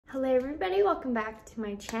Hello everybody, welcome back to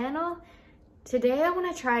my channel. Today I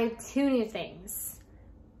want to try two new things.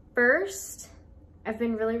 First, I've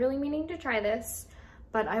been really meaning to try this,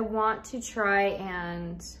 but I want to try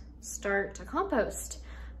and start to compost.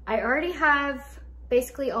 I already have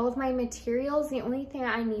basically all of my materials. The only thing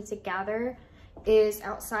I need to gather is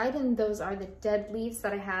outside, and those are the dead leaves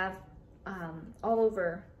that I have all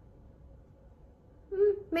over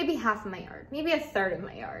maybe half of my yard, maybe a third of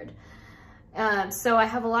my yard. So I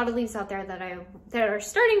have a lot of leaves out there that are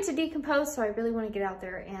starting to decompose, so I really want to get out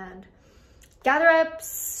there and gather up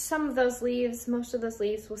some of those leaves, most of those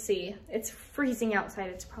leaves. We'll see. It's freezing outside.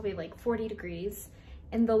 It's probably like 40 degrees.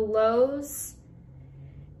 And the lows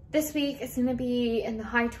this week is going to be in the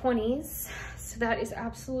high 20s, so that is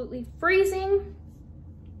absolutely freezing.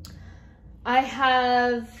 I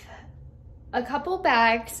have a couple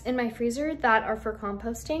bags in my freezer that are for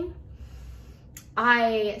composting.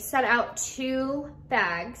 I set out 2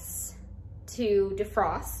 bags to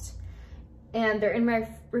defrost, and they're in my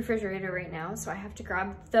refrigerator right now, so I have to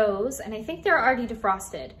grab those, and I think they're already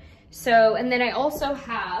defrosted. So, and then I also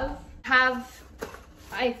have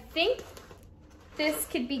I think this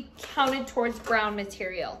could be counted towards brown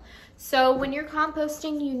material. So when you're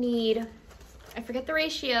composting, you need, I forget the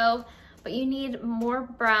ratio, but you need more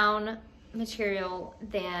brown material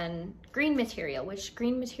than green material, which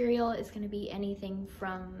green material is going to be anything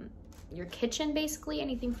from your kitchen, basically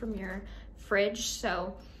anything from your fridge.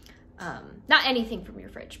 So not anything from your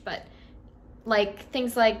fridge, but like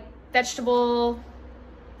things like vegetable,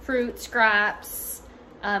 fruit scraps,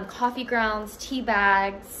 coffee grounds, tea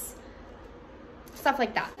bags, stuff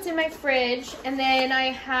like that. It's in my fridge. And then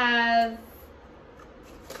I have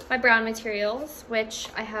my brown materials, which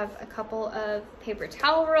I have a couple of paper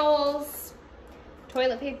towel rolls,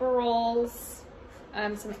 toilet paper rolls,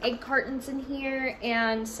 some egg cartons in here,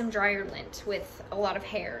 and some dryer lint with a lot of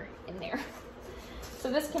hair in there.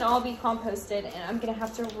 So this can all be composted, and I'm gonna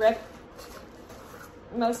have to rip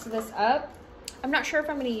most of this up. I'm not sure if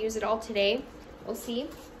I'm gonna use it all today, we'll see,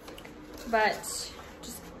 but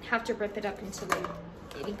just have to rip it up into like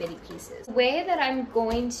itty bitty pieces. The way that I'm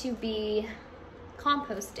going to be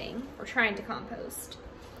composting, or trying to compost,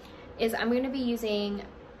 is I'm going to be using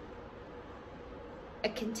a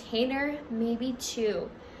container, maybe 2,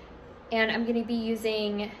 and I'm going to be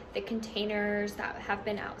using the containers that have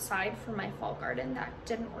been outside for my fall garden. That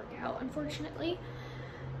didn't work out, unfortunately.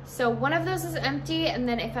 So one of those is empty, and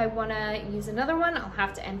then if I want to use another one, I'll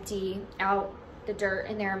have to empty out the dirt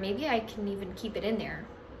in there. Maybe I can even keep it in there.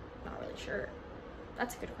 Not really sure.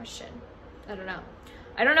 That's a good question. I don't know.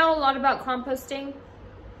 I don't know a lot about composting.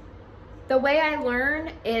 The way I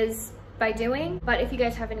learn is by doing, but if you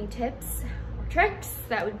guys have any tips or tricks,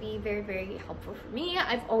 that would be very helpful for me.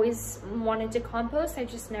 I've always wanted to compost. I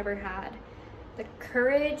just never had the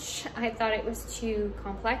courage. I thought it was too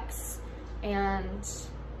complex and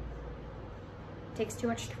takes too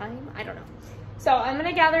much time. I don't know. So I'm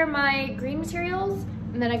gonna gather my green materials,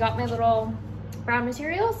 and then I got my little brown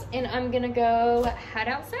materials, and I'm gonna go head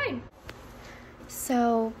outside.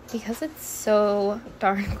 So because it's so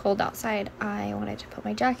darn cold outside, I wanted to put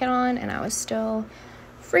my jacket on, and I was still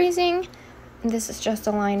freezing. This is just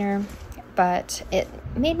a liner, but it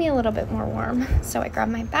made me a little bit more warm. So I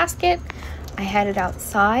grabbed my basket, I headed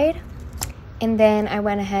outside, and then I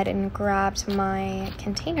went ahead and grabbed my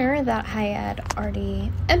container that I had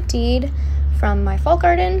already emptied from my fall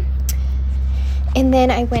garden. And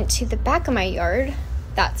then I went to the back of my yard.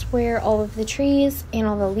 That's where all of the trees and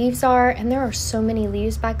all the leaves are, and there are so many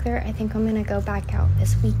leaves back there. I think I'm gonna go back out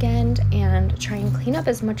this weekend and try and clean up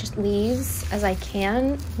as much leaves as I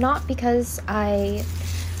can. Not because I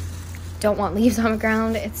don't want leaves on the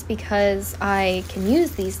ground, it's because I can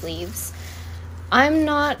use these leaves. I'm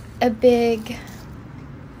not a big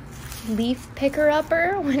leaf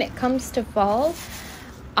picker-upper when it comes to fall.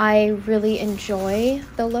 I really enjoy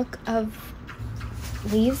the look of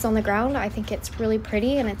leaves on the ground. I think it's really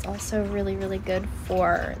pretty, and it's also really good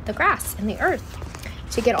for the grass and the earth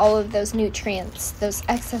to get all of those nutrients, those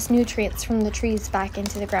excess nutrients from the trees back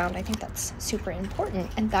into the ground. I think that's super important,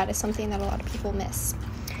 and that is something that a lot of people miss.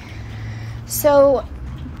 So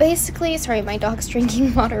basically, sorry, my dog's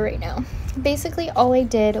drinking water right now. Basically all I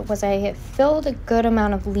did was I filled a good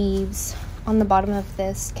amount of leaves on the bottom of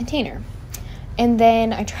this container, and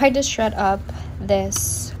then I tried to shred up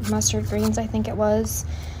this mustard greens, I think it was,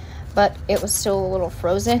 but it was still a little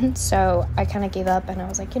frozen, so I kind of gave up, and I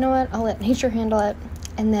was like, you know what, I'll let nature handle it.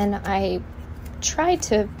 And then I tried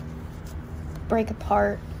to break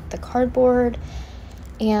apart the cardboard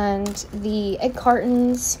and the egg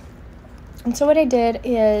cartons, and so what I did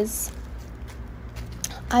is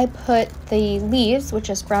I put the leaves, which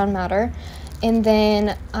is brown matter, and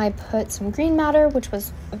then I put some green matter, which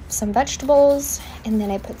was some vegetables, and then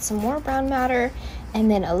I put some more brown matter, and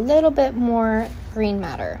then a little bit more green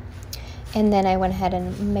matter. And then I went ahead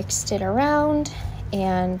and mixed it around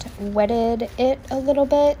and wetted it a little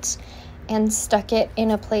bit and stuck it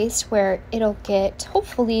in a place where it'll get,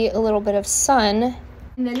 hopefully, a little bit of sun.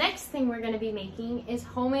 And the next thing we're gonna be making is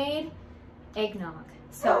homemade eggnog.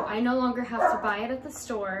 So I no longer have to buy it at the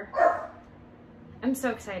store. I'm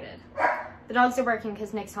so excited. The dogs are barking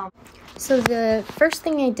because Nick's home. So the first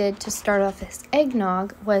thing I did to start off this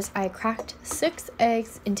eggnog was I cracked 6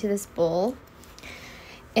 eggs into this bowl.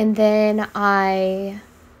 And then I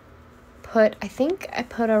think I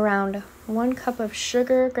put around 1 cup of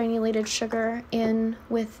sugar, granulated sugar, in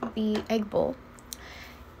with the egg bowl.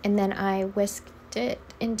 And then I whisked it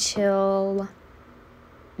until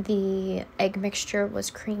the egg mixture was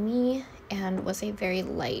creamy and was a very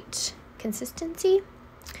light consistency.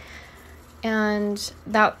 And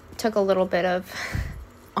that took a little bit of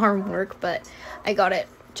arm work, but I got it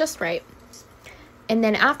just right. And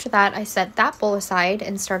then after that, I set that bowl aside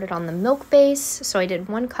and started on the milk base. So I did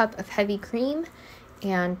 1 cup of heavy cream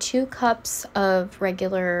and 2 cups of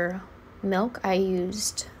regular milk. I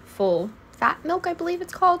used full fat milk, I believe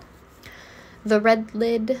it's called. The red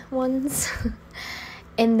lid ones.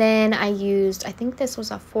 And then I used, I think this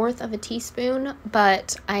was 1/4 teaspoon,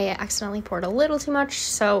 but I accidentally poured a little too much.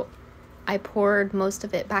 So I poured most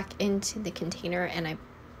of it back into the container, and I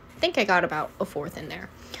think I got about 1/4 in there.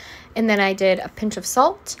 And then I did a pinch of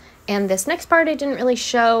salt. And this next part I didn't really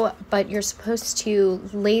show, but you're supposed to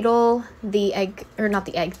ladle the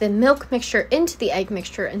the milk mixture into the egg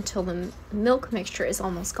mixture until the milk mixture is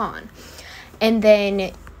almost gone. And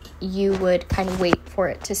then you would kind of wait for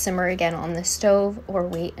it to simmer again on the stove, or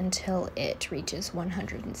wait until it reaches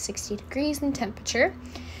 160 degrees in temperature.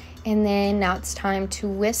 And then now it's time to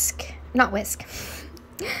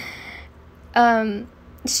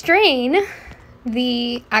strain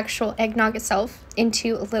the actual eggnog itself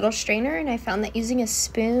into a little strainer, and I found that using a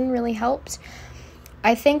spoon really helped.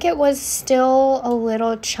 I think it was still a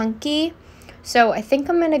little chunky, so I think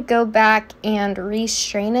I'm gonna go back and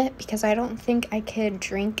re-strain it, because I don't think I could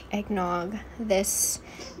drink eggnog this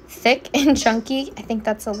thick and chunky. I think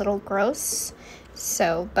that's a little gross.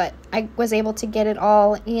 So, but I was able to get it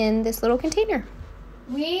all in this little container.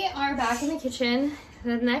 We are back in the kitchen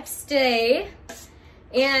the next day,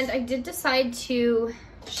 and I did decide to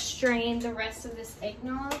strain the rest of this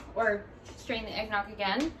eggnog, or strain the eggnog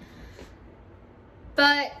again,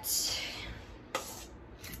 but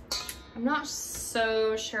I'm not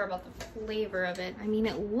so sure about the flavor of it. I mean,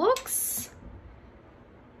 it looks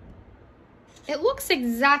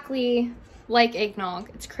exactly like eggnog.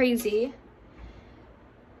 It's crazy.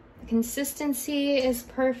 The consistency is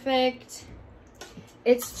perfect.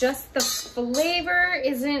 It's just the flavor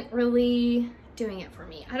isn't really doing it for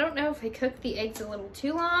me. I don't know if I cooked the eggs a little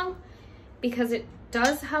too long, because it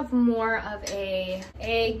does have more of a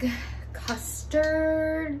egg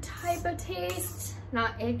custard type of taste,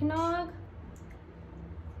 not eggnog.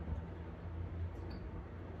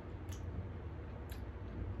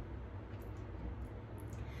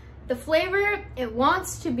 The flavor, it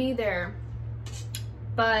wants to be there,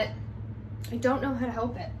 but I don't know how to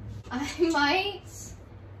help it. I might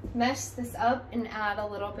mess this up and add a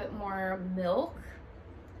little bit more milk.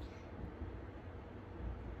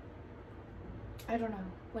 I don't know.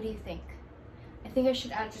 What do you think? I think I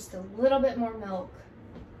should add just a little bit more milk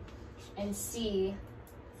and see,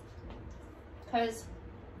 because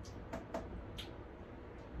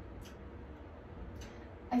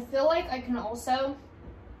I feel like I can also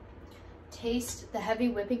taste the heavy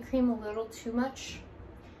whipping cream a little too much,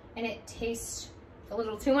 and it tastes a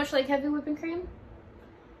little too much like heavy whipping cream.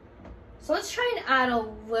 So let's try and add a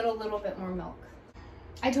little bit more milk.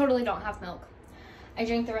 I totally don't have milk. I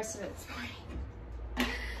drank the rest of it this morning.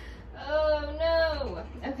 Oh no.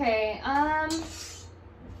 Okay, I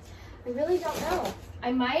really don't know.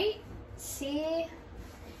 I might see,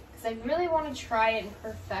 because I really want to try and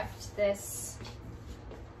perfect this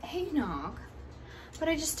eggnog, but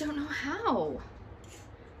I just don't know how.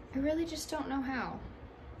 I really just don't know how.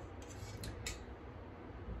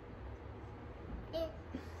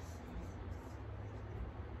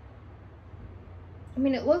 I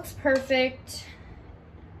mean, it looks perfect.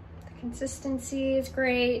 The consistency is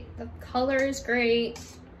great. The color is great.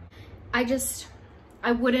 I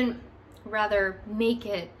wouldn't rather make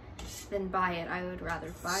it than buy it. I would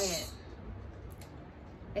rather buy it.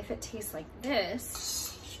 If it tastes like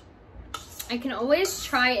this, I can always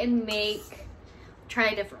try a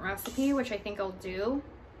different recipe, which I think I'll do.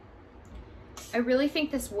 I really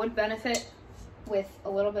think this would benefit with a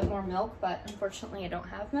little bit more milk, but unfortunately I don't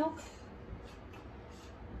have milk.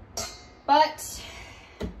 But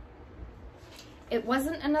it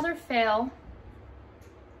wasn't another fail.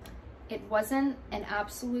 It wasn't an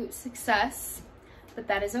absolute success, but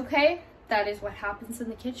that is okay. That is what happens in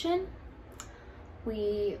the kitchen.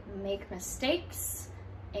 We make mistakes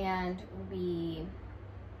and we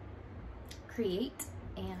create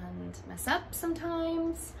and mess up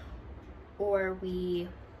sometimes, or we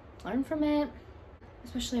learn from it,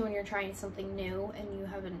 especially when you're trying something new and you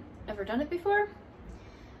haven't ever done it before.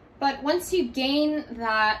 But once you gain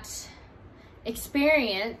that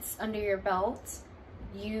experience under your belt,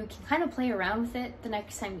 you can kind of play around with it the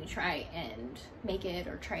next time you try and make it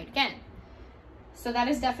or try it again. So that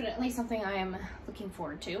is definitely something I am looking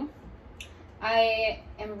forward to. I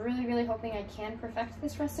am really, really hoping I can perfect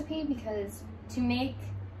this recipe, because to make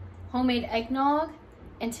homemade eggnog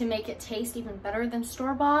and to make it taste even better than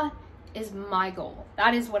store-bought is my goal.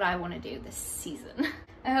 That is what I want to do this season.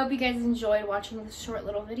 I hope you guys enjoyed watching this short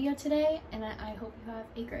little video today, and I hope you have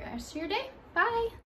a great rest of your day. Bye!